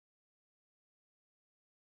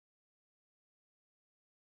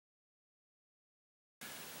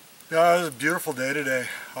Yeah, it was a beautiful day today.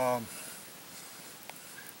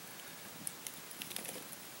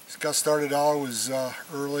 Got started out, it was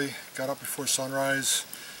early, got up before sunrise.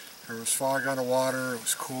 There was fog on the water, it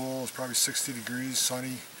was cool, it was probably 60 degrees,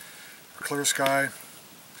 sunny, clear sky.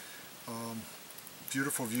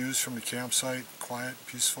 Beautiful views from the campsite, quiet,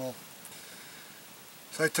 peaceful.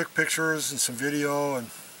 So I took pictures and some video and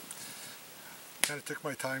kind of took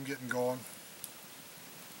my time getting going.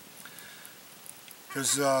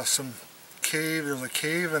 There's there's a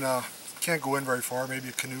cave and can't go in very far, maybe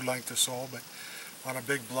a canoe length or so, but on a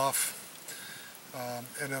big bluff.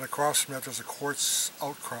 And then across from that there's a quartz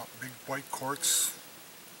outcrop, big white quartz.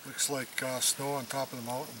 Looks like snow on top of the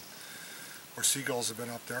mountain, or seagulls have been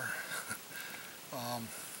up there.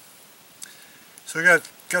 So we got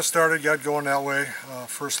started, got going that way,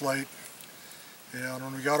 first light. And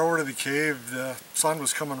when we got over to the cave, the sun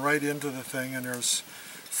was coming right into the thing, and there's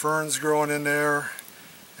ferns growing in there.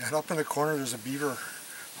 And up in the corner there's a beaver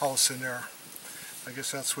house in there. I guess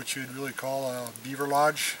that's what you'd really call a beaver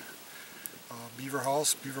lodge. Beaver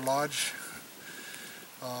house, beaver lodge.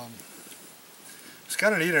 It's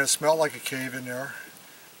kind of neat, and it smelled like a cave in there.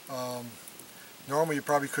 Normally you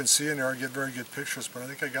probably couldn't see in there and get very good pictures, but I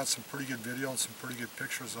think I got some pretty good video and some pretty good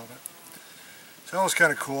pictures of it. So that was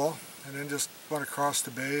kind of cool. And then just went across the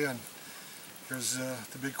bay, and there's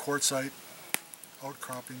the big quartzite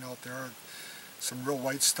outcropping out there. Some real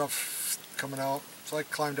white stuff coming out. So I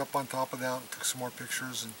climbed up on top of that and took some more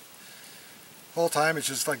pictures. And the whole time it's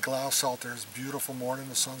just like glass out there. It's a beautiful morning,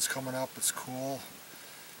 the sun's coming up, it's cool.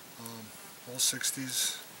 Low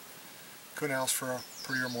 60s. Couldn't ask for a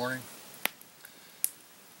prettier morning.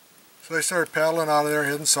 So I started paddling out of there,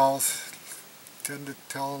 heading south. Heading to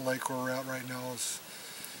Talon Lake, where we're at right now, is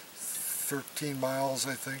 13 miles,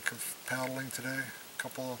 I think, of paddling today. A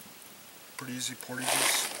couple of pretty easy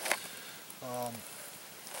portages.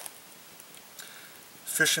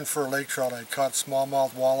 Fishing for a lake trout. I caught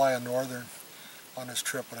smallmouth walleye and northern on this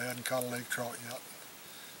trip, but I hadn't caught a lake trout yet.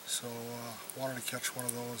 So wanted to catch one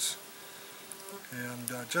of those.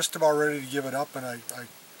 And just about ready to give it up, and I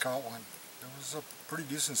caught one. It was a pretty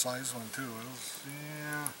decent sized one too. It was,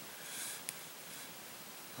 yeah,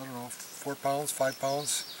 I don't know, 4 pounds, 5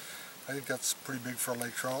 pounds. I think that's pretty big for a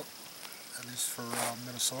lake trout, at least for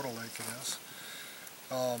Minnesota lake it is.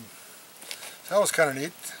 So that was kind of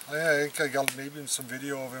neat. I think I got maybe some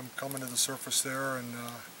video of him coming to the surface there, and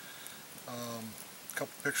a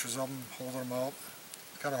couple pictures of him holding them out.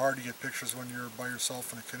 It's kind of hard to get pictures when you're by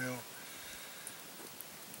yourself in a canoe.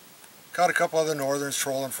 Caught a couple other northerns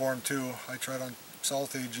trolling for him too. I tried on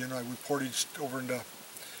South Aegean. We portaged over into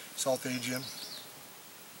South Aegean.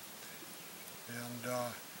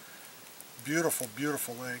 And beautiful,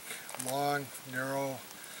 beautiful lake. Long, narrow.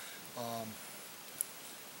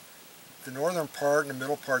 The northern part and the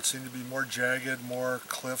middle part seem to be more jagged, more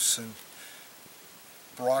cliffs and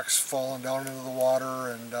rocks falling down into the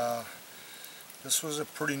water. And this was a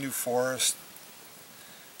pretty new forest.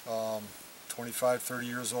 25, 30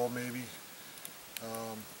 years old maybe.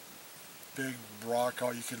 Big rock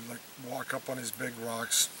out, you could like walk up on these big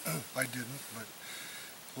rocks. I didn't, but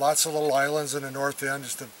lots of little islands in the north end,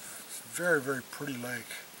 just a very, very pretty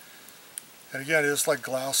lake. And again, it's like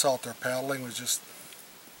glass out there. Paddling was just,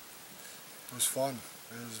 it was fun.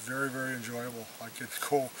 It was very, very enjoyable. I could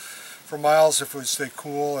go for miles if it would stay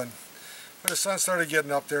cool. And when the sun started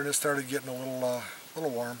getting up there and it started getting a little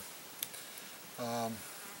warm,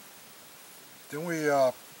 then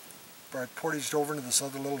I portaged over into this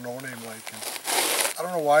other little no-name lake. And I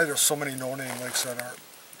don't know why there's so many no-name lakes that are.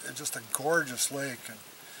 It's just a gorgeous lake. And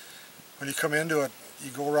when you come into it,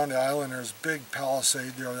 you go around the island, there's a big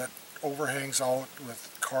palisade there that overhangs out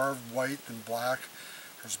with carved white and black.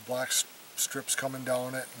 There's black strips coming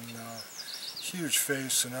down it, and huge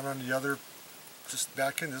face. And then on the other, just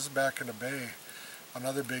back in, this is back in the bay,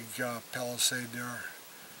 another big palisade there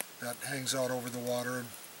that hangs out over the water.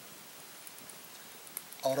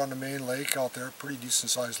 Out on the main lake out there, pretty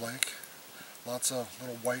decent sized lake. Lots of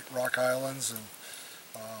little white rock islands and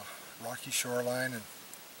rocky shoreline, and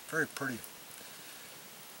very pretty.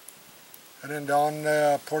 And then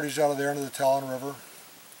down, portage out of there into the Talon River.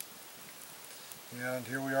 And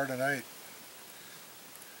here we are tonight.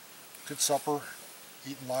 Good supper,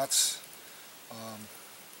 eating lots.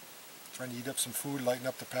 Trying to eat up some food, lighten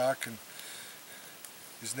up the pack, and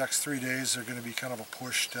these next 3 days are going to be kind of a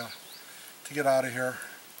push to get out of here.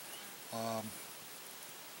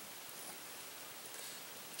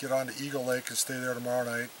 Get on to Eagle Lake and stay there tomorrow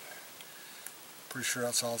night. Pretty sure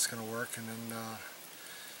that's how it's going to work. And then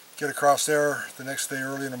get across there the next day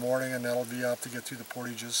early in the morning, and that'll be up to get through the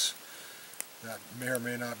portages that may or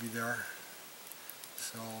may not be there.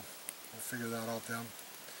 So we'll figure that out then.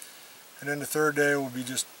 And then the third day will be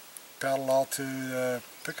just paddle out to the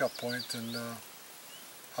pickup point and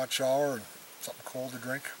hot shower and something cold to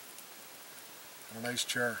drink and a nice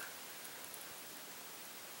chair.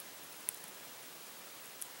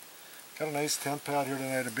 Got a nice tent pad here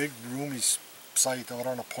tonight, a big roomy site out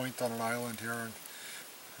on a point on an island here, and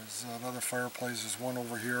there's another fireplace. There's one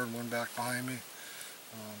over here and one back behind me.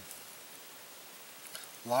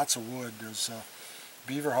 Lots of wood. There's a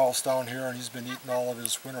beaver house down here, and he's been eating all of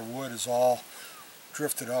his winter wood. Is all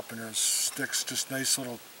drifted up, and there's sticks, just nice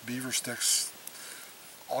little beaver sticks,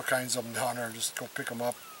 all kinds of them down there. Just go pick them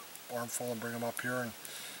up, armful, and bring them up here, and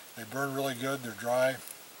they burn really good. They're dry,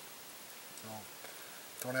 so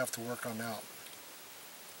don't have to work on that.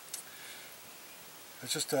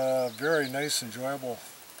 It's just a very nice, enjoyable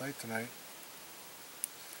night tonight.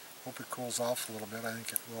 Hope it cools off a little bit. I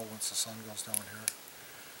think it will once the sun goes down here.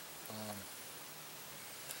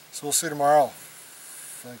 So we'll see tomorrow.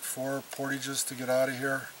 I think 4 portages to get out of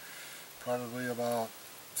here. Probably about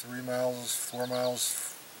 3 miles, 4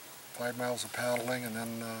 miles, 5 miles of paddling, and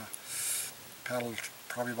then paddle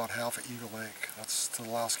probably about half of Eagle Lake. That's to the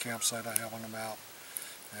last campsite I have on the map.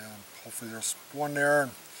 And hopefully there's one there,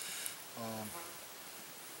 and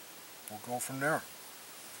we'll go from there.